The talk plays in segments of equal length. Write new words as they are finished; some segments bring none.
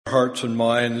Hearts and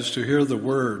minds to hear the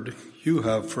word you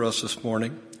have for us this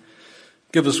morning.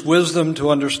 Give us wisdom to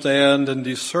understand and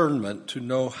discernment to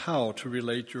know how to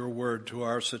relate your word to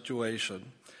our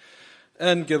situation.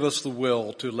 And give us the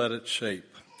will to let it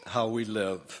shape how we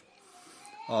live.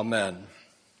 Amen.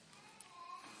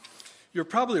 You're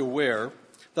probably aware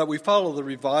that we follow the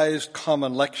Revised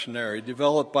Common Lectionary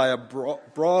developed by a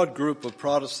broad group of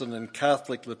Protestant and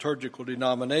Catholic liturgical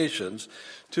denominations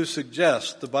to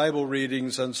suggest the Bible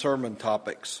readings and sermon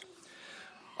topics.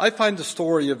 I find the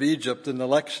story of Egypt in the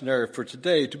lectionary for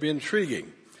today to be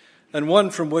intriguing, and one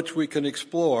from which we can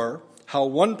explore how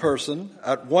one person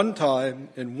at one time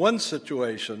in one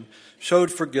situation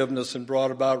showed forgiveness and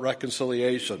brought about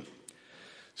reconciliation.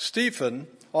 Stephen,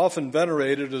 often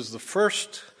venerated as the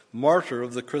first martyr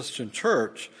of the Christian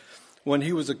church, when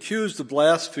he was accused of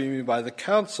blasphemy by the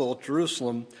council at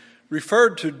Jerusalem,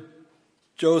 referred to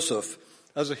Joseph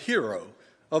as a hero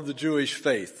of the Jewish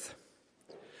faith.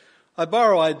 I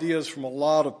borrow ideas from a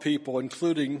lot of people,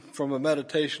 including from a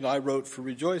meditation I wrote for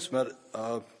Rejoice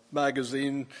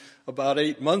magazine about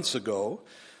 8 months ago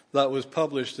that was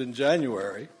published in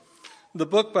January. The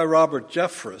book by Robert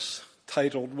Jeffress,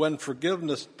 titled When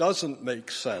Forgiveness Doesn't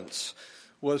Make Sense,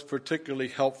 was particularly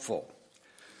helpful.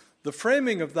 The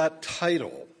framing of that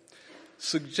title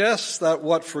suggests that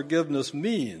what forgiveness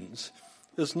means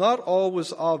is not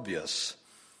always obvious,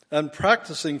 and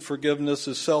practicing forgiveness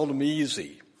is seldom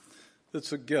easy.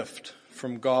 It's a gift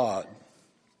from God.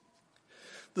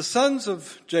 The sons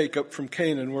of Jacob from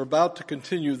Canaan were about to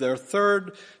continue their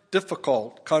third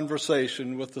difficult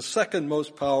conversation with the second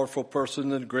most powerful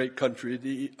person in the great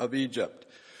country of Egypt.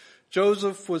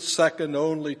 Joseph was second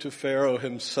only to Pharaoh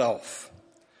himself.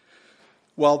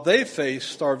 While they faced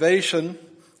starvation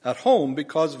at home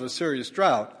because of a serious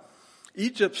drought,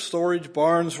 Egypt's storage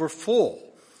barns were full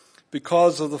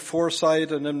because of the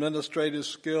foresight and administrative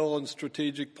skill and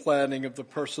strategic planning of the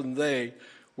person they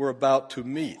were about to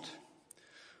meet.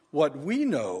 What we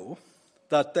know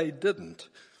that they didn't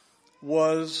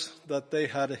was that they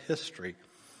had a history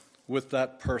with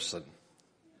that person.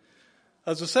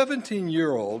 As a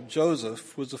 17-year-old,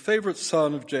 Joseph was a favorite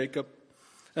son of Jacob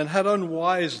and had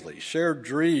unwisely shared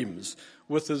dreams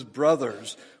with his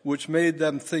brothers, which made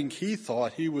them think he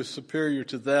thought he was superior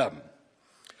to them.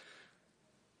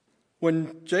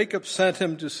 When Jacob sent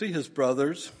him to see his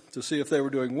brothers, to see if they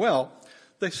were doing well,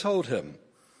 they sold him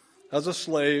as a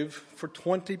slave for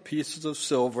 20 pieces of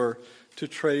silver to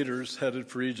traders headed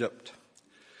for Egypt.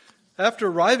 After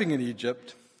arriving in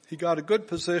Egypt, he got a good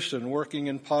position working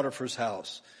in Potiphar's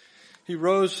house. He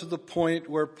rose to the point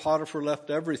where Potiphar left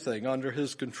everything under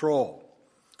his control.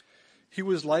 He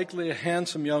was likely a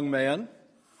handsome young man.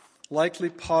 Likely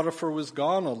Potiphar was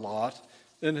gone a lot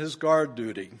in his guard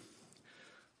duty.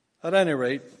 At any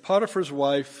rate, Potiphar's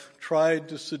wife tried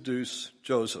to seduce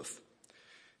Joseph.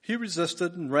 He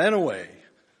resisted and ran away,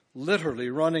 literally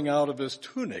running out of his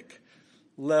tunic,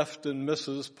 left in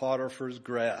Mrs. Potiphar's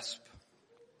grasp.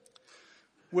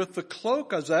 With the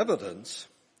cloak as evidence,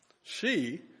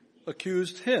 she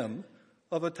accused him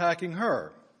of attacking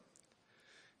her.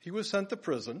 He was sent to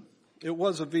prison. It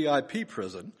was a VIP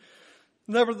prison.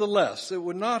 Nevertheless, it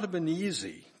would not have been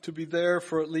easy to be there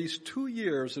for at least 2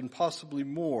 years and possibly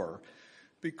more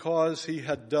because he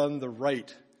had done the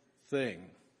right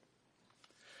thing.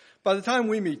 By the time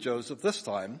we meet Joseph this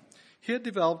time, he had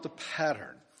developed a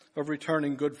pattern of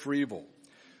returning good for evil.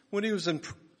 When he was in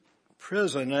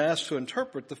prison and asked to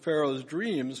interpret the Pharaoh's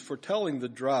dreams foretelling the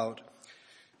drought,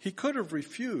 he could have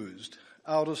refused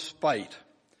out of spite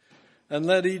and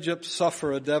let Egypt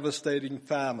suffer a devastating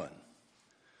famine.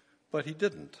 But he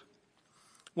didn't.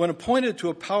 When appointed to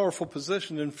a powerful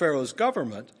position in Pharaoh's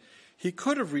government, he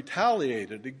could have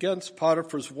retaliated against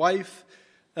Potiphar's wife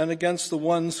and against the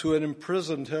ones who had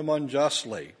imprisoned him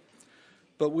unjustly.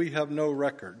 But we have no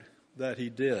record that he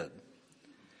did.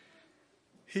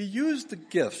 He used the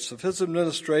gifts of his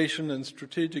administration and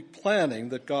strategic planning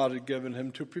that God had given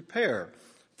him to prepare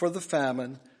for the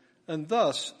famine and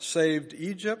thus saved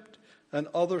Egypt and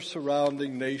other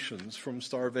surrounding nations from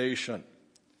starvation.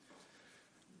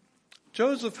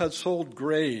 Joseph had sold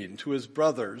grain to his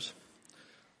brothers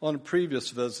on previous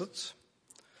visits.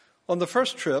 On the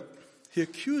first trip, he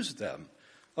accused them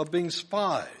of being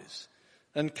spies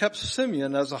and kept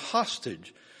Simeon as a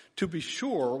hostage to be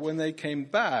sure when they came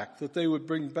back that they would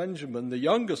bring Benjamin, the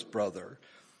youngest brother.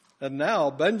 And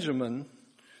now Benjamin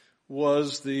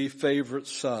was the favorite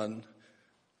son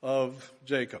of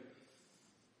Jacob.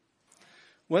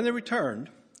 When they returned,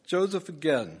 Joseph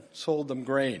again sold them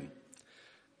grain,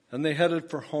 and they headed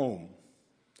for home,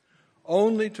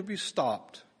 only to be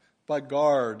stopped by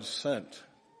guards sent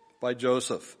by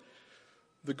Joseph.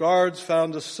 the guards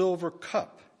found a silver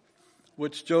cup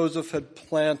which Joseph had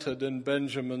planted in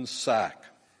Benjamin's sack.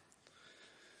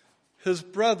 His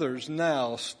brothers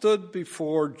now stood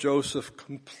before Joseph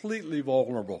completely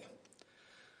vulnerable.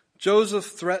 Joseph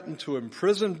threatened to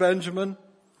imprison Benjamin.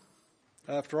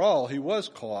 After all, he was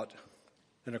caught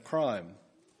in a crime.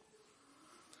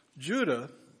 Judah,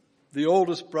 the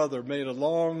oldest brother, made a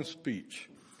long speech,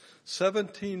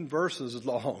 17 verses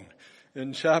long,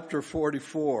 in chapter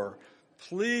 44,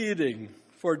 pleading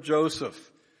for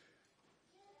Joseph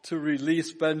to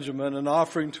release Benjamin and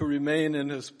offering to remain in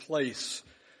his place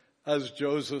as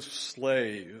Joseph's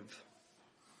slave.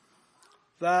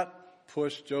 That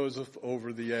pushed Joseph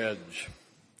over the edge.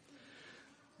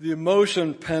 The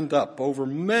emotion pent up over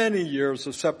many years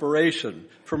of separation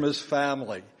from his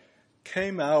family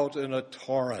came out in a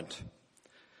torrent.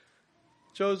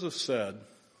 Joseph said,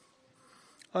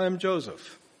 "I am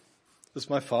Joseph. Is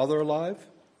my father alive?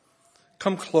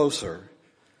 Come closer.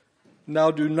 Now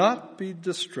do not be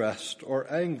distressed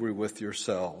or angry with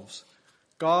yourselves.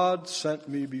 God sent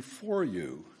me before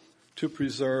you to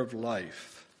preserve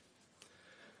life."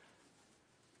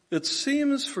 It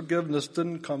seems forgiveness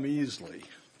didn't come easily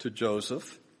to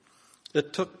Joseph.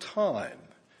 It took time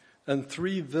and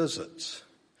 3 visits.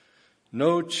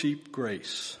 No cheap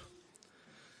grace.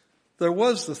 There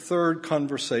was the 3rd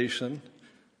conversation,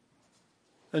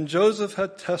 and Joseph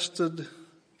had tested,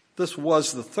 this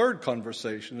was the 3rd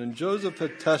conversation, and Joseph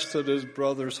had tested his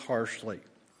brothers harshly.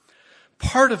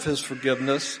 Part of his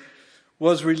forgiveness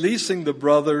was releasing the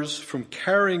brothers from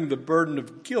carrying the burden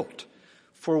of guilt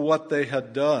for what they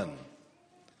had done.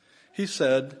 He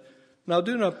said, "Now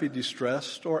do not be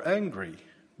distressed or angry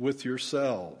with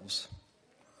yourselves."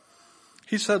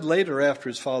 He said later, after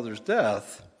his father's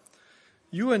death,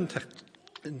 "You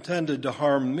intended to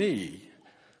harm me,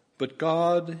 but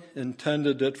God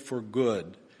intended it for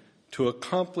good, to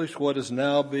accomplish what is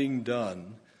now being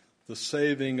done, the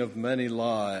saving of many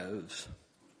lives."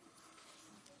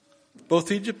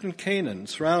 Both Egypt and Canaan,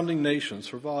 surrounding nations,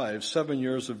 survived 7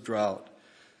 years of drought.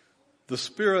 The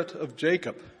spirit of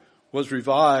Jacob was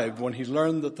revived when he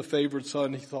learned that the favored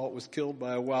son he thought was killed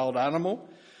by a wild animal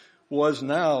was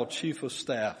now chief of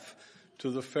staff to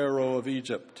the Pharaoh of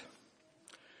Egypt.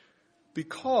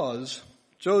 Because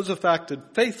Joseph acted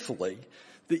faithfully,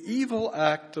 the evil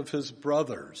act of his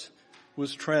brothers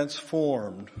was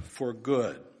transformed for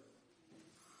good.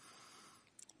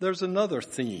 There's another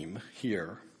theme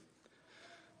here,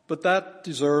 but that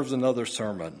deserves another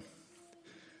sermon.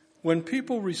 When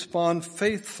people respond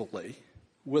faithfully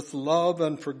with love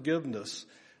and forgiveness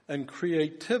and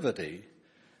creativity,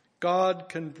 God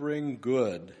can bring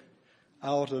good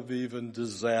out of even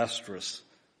disastrous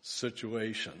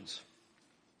situations.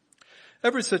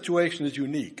 Every situation is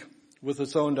unique with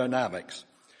its own dynamics,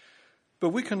 but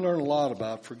we can learn a lot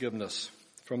about forgiveness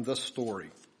from this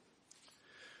story.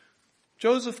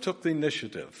 Joseph took the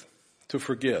initiative to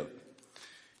forgive.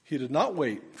 He did not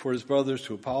wait for his brothers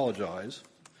to apologize.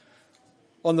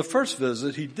 On the first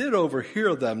visit, he did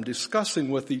overhear them discussing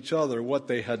with each other what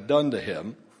they had done to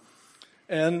him,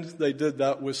 and they did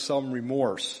that with some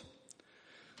remorse.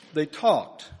 They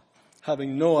talked,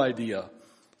 having no idea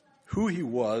who he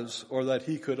was or that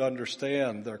he could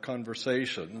understand their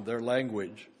conversation, their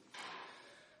language.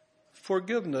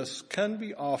 Forgiveness can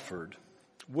be offered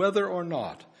whether or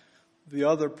not the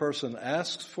other person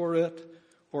asks for it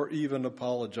or even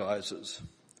apologizes.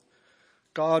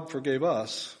 God forgave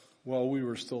us while we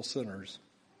were still sinners.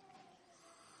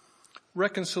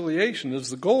 Reconciliation is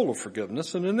the goal of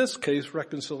forgiveness, and in this case,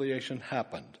 reconciliation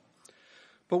happened.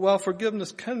 But while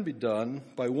forgiveness can be done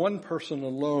by one person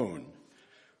alone,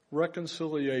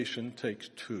 reconciliation takes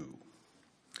 2.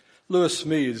 Lewis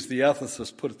Smedes, the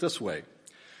ethicist, put it this way: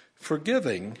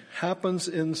 forgiving happens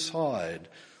inside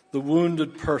the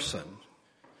wounded person.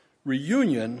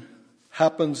 Reunion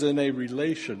happens in a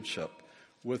relationship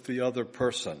with the other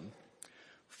person.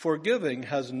 Forgiving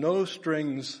has no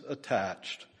strings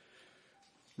attached.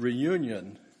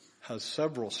 Reunion has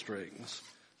several strings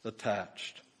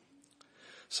attached.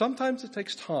 Sometimes it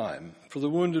takes time for the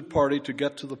wounded party to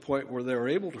get to the point where they are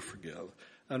able to forgive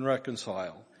and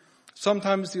reconcile.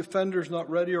 Sometimes the offender is not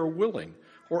ready or willing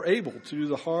or able to do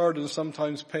the hard and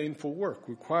sometimes painful work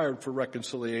required for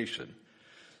reconciliation.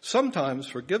 Sometimes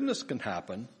forgiveness can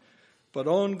happen, but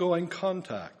ongoing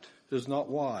contact is not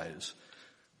wise.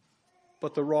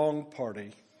 But the wrong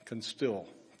party can still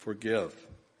forgive.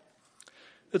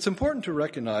 It's important to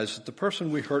recognize that the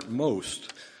person we hurt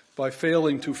most by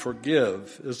failing to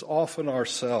forgive is often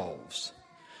ourselves.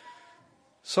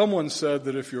 Someone said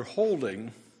that if you're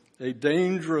holding a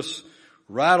dangerous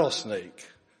rattlesnake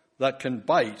that can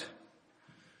bite,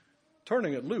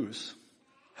 turning it loose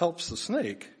helps the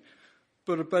snake,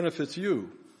 but it benefits you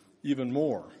even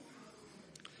more.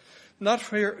 Not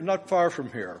far from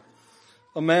here,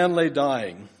 a man lay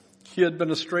dying. He had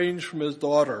been estranged from his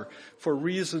daughter for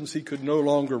reasons he could no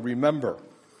longer remember,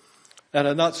 and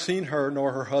had not seen her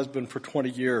nor her husband for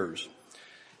 20 years.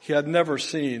 He had never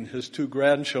seen his 2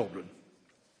 grandchildren.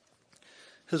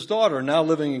 His daughter, now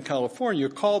living in California,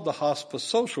 called the hospice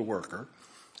social worker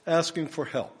asking for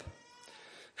help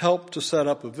to set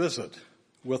up a visit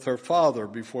with her father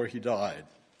before he died.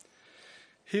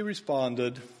 He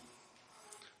responded,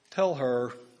 "Tell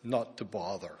her not to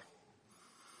bother."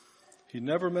 He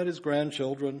never met his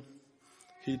grandchildren.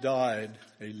 He died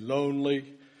a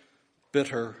lonely,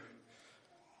 bitter,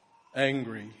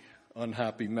 angry,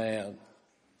 unhappy man.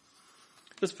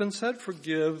 It's been said,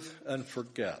 forgive and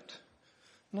forget.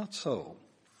 Not so.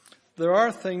 There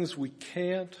are things we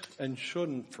can't and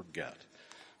shouldn't forget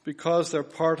because they're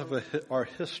part of our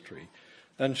history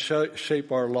and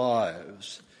shape our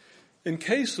lives. In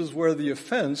cases where the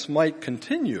offense might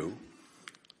continue,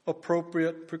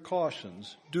 appropriate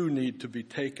precautions do need to be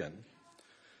taken.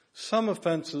 Some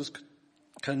offenses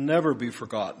can never be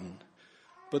forgotten,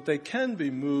 but they can be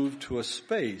moved to a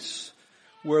space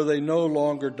where they no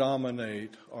longer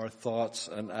dominate our thoughts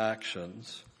and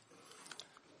actions.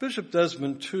 Bishop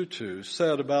Desmond Tutu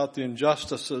said about the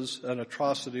injustices and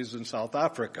atrocities in South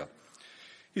Africa,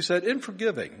 he said, "In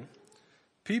forgiving,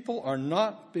 people are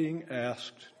not being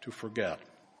asked to forget.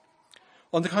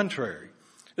 On the contrary,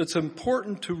 it's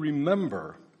important to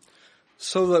remember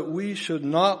so that we should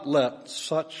not let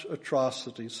such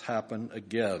atrocities happen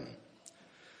again.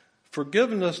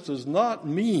 Forgiveness does not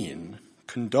mean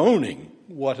condoning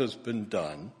what has been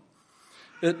done.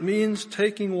 It means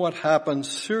taking what happened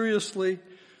seriously,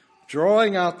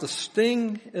 drawing out the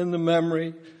sting in the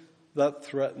memory that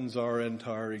threatens our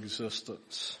entire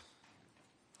existence."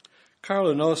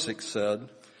 Karl Nozick said,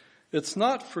 "It's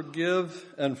not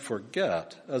forgive and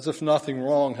forget as if nothing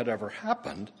wrong had ever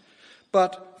happened,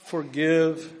 but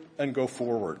forgive and go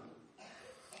forward,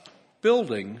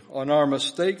 building on our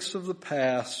mistakes of the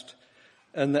past,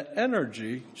 and the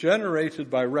energy generated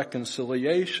by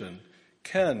reconciliation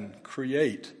can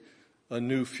create a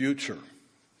new future."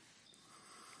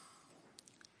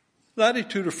 The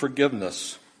attitude of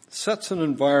forgiveness sets an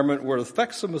environment where the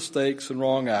effects of mistakes and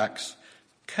wrong acts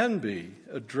can be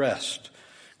addressed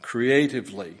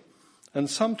creatively and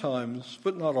sometimes,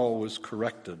 but not always,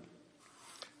 corrected.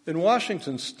 In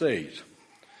Washington State,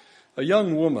 a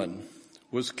young woman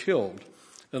was killed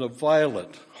in a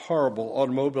violent, horrible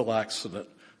automobile accident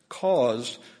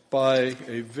caused by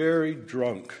a very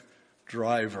drunk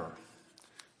driver,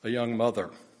 a young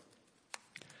mother.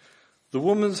 The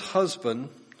woman's husband,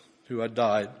 who had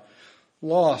died,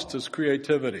 lost his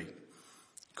creativity,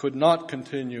 could not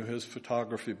continue his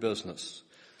photography business.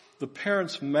 The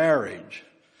parents' marriage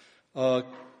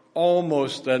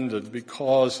almost ended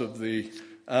because of the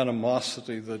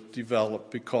animosity that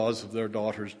developed because of their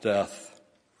daughter's death.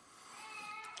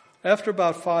 After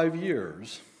about 5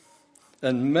 years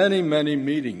and many, many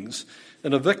meetings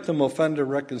in a victim-offender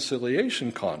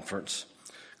reconciliation conference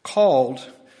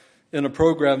called in a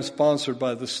program sponsored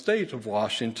by the state of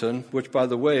Washington, which, by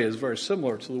the way, is very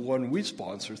similar to the one we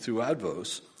sponsor through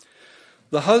ADVOS,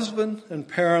 the husband and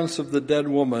parents of the dead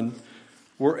woman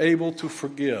were able to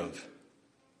forgive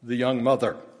the young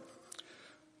mother.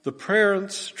 The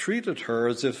parents treated her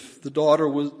as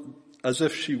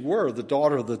if she were the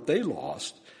daughter that they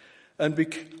lost, and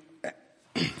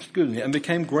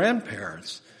became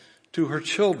grandparents to her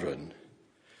children,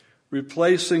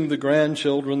 replacing the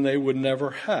grandchildren they would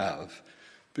never have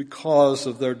because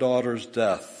of their daughter's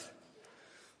death.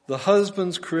 The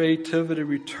husband's creativity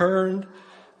returned,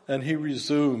 and he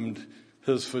resumed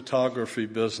his photography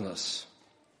business.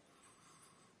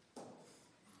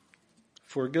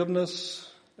 Forgiveness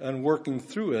and working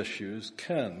through issues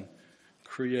can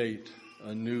create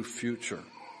a new future.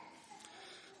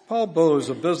 Paul Bowes,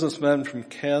 a businessman from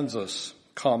Kansas,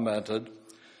 commented,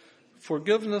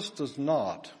 "Forgiveness does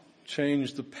not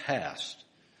change the past,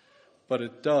 but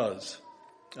it does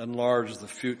enlarge the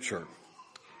future."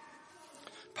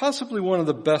 Possibly one of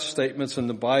the best statements in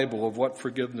the Bible of what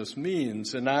forgiveness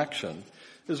means in action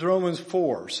is Romans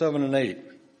 4:7 and 8.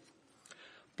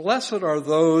 "Blessed are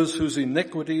those whose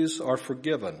iniquities are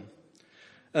forgiven,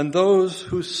 and those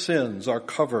whose sins are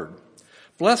covered.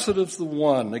 Blessed is the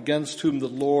one against whom the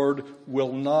Lord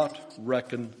will not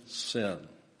reckon sin."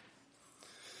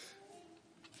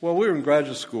 While we were in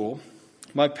graduate school,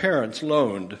 my parents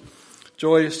loaned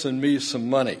Joyce and me some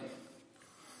money.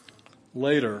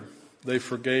 Later, they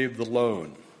forgave the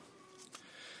loan.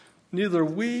 Neither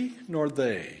we nor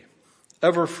they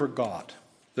ever forgot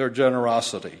their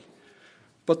generosity.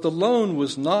 But the loan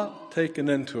was not taken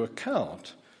into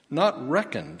account, not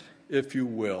reckoned, if you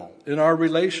will, in our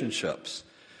relationships.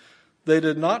 They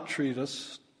did not treat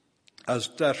us as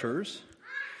debtors.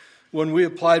 When we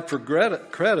applied for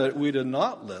credit, we did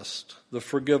not list the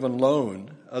forgiven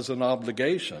loan as an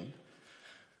obligation.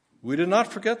 We did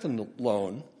not forget the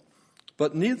loan,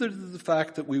 but neither did the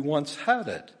fact that we once had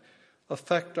it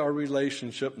affect our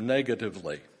relationship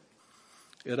negatively.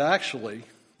 It actually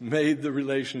made the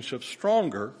relationship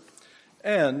stronger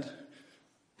and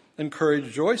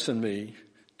encouraged Joyce and me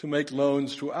to make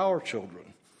loans to our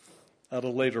children at a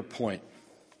later point.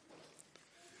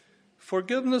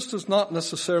 Forgiveness does not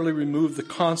necessarily remove the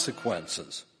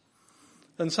consequences,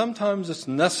 and sometimes it's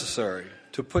necessary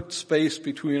to put space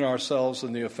between ourselves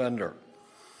and the offender.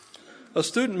 A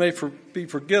student may be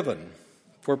forgiven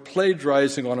for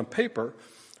plagiarizing on a paper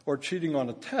or cheating on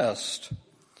a test,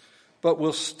 but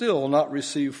will still not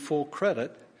receive full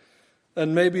credit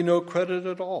and maybe no credit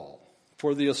at all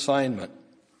for the assignment.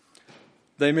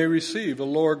 They may receive a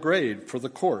lower grade for the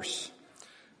course,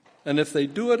 and if they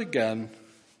do it again,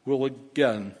 will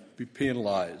again be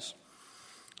penalized.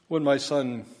 When my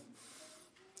son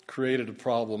created a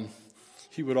problem,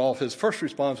 his first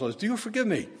response was, "Do you forgive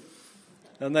me?"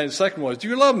 And then the second was, "Do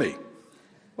you love me?"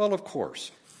 Well, of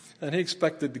course. And he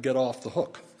expected to get off the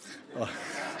hook.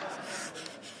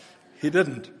 He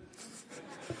didn't.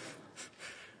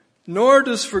 Nor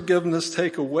does forgiveness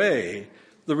take away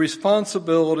the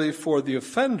responsibility for the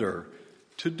offender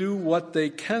to do what they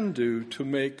can do to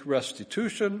make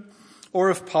restitution,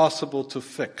 or if possible, to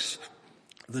fix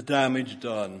the damage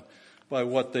done by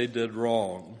what they did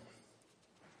wrong.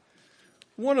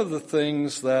 One of the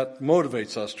things that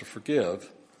motivates us to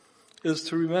forgive is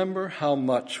to remember how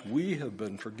much we have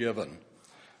been forgiven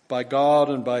by God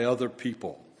and by other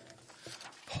people.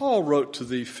 Paul wrote to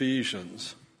the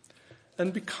Ephesians,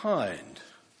 "And be kind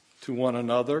to one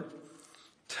another,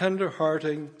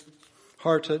 tender-hearted,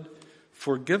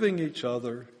 forgiving each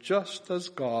other, just as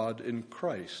God in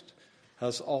Christ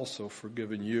has also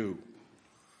forgiven you."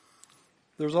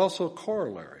 There's also a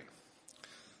corollary.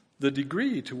 The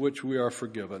degree to which we are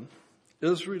forgiven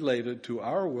is related to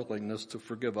our willingness to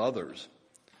forgive others.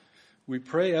 We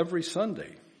pray every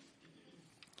Sunday,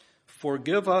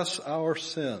 "Forgive us our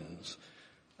sins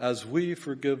as we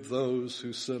forgive those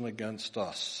who sin against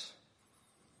us."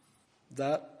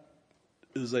 That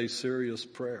is a serious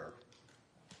prayer.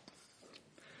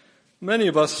 Many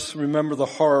of us remember the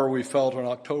horror we felt on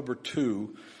October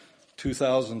 2,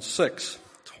 2006,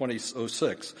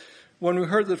 when we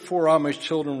heard that 4 Amish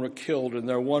children were killed in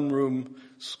their one-room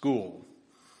school.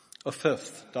 A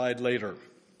 5th died later.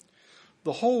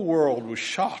 The whole world was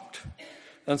shocked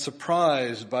and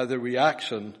surprised by the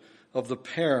reaction of the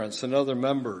parents and other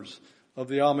members of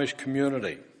the Amish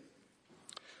community.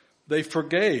 They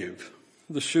forgave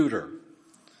the shooter.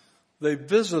 They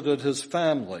visited his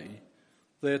family.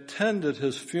 They attended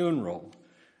his funeral,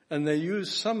 and they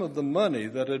used some of the money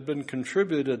that had been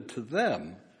contributed to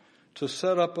them to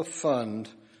set up a fund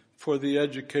for the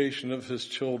education of his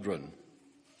children.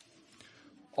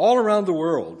 All around the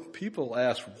world, people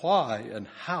asked why and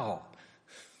how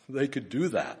they could do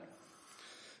that.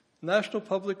 National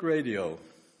Public Radio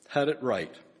had it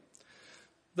right.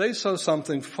 They saw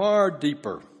something far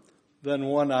deeper than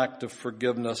one act of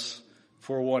forgiveness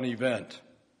for one event.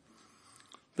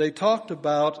 They talked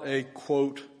about a,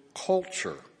 quote,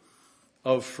 culture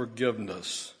of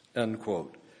forgiveness, end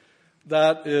quote,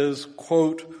 that is,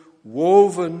 quote,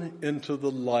 woven into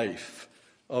the life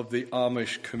of the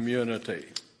Amish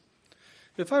community.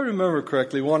 If I remember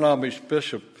correctly, one Amish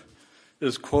bishop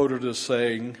is quoted as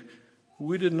saying,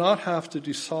 "We did not have to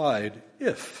decide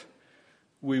if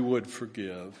we would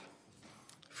forgive.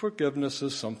 Forgiveness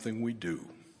is something we do."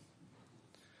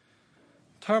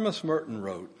 Thomas Merton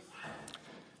wrote,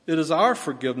 "It is our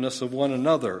forgiveness of one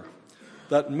another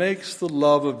that makes the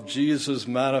love of Jesus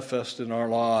manifest in our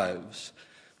lives.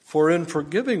 For in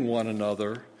forgiving one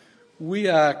another, we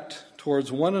act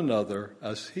towards one another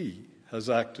as he has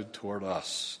acted toward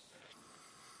us."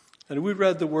 And we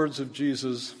read the words of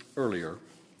Jesus earlier.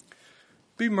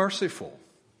 "Be merciful,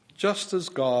 just as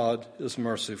God is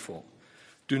merciful.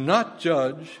 Do not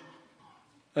judge,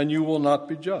 and you will not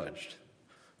be judged.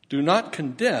 Do not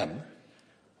condemn,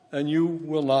 and you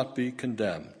will not be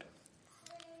condemned.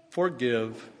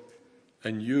 Forgive,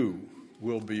 and you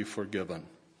will be forgiven."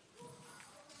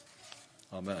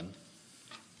 Amen.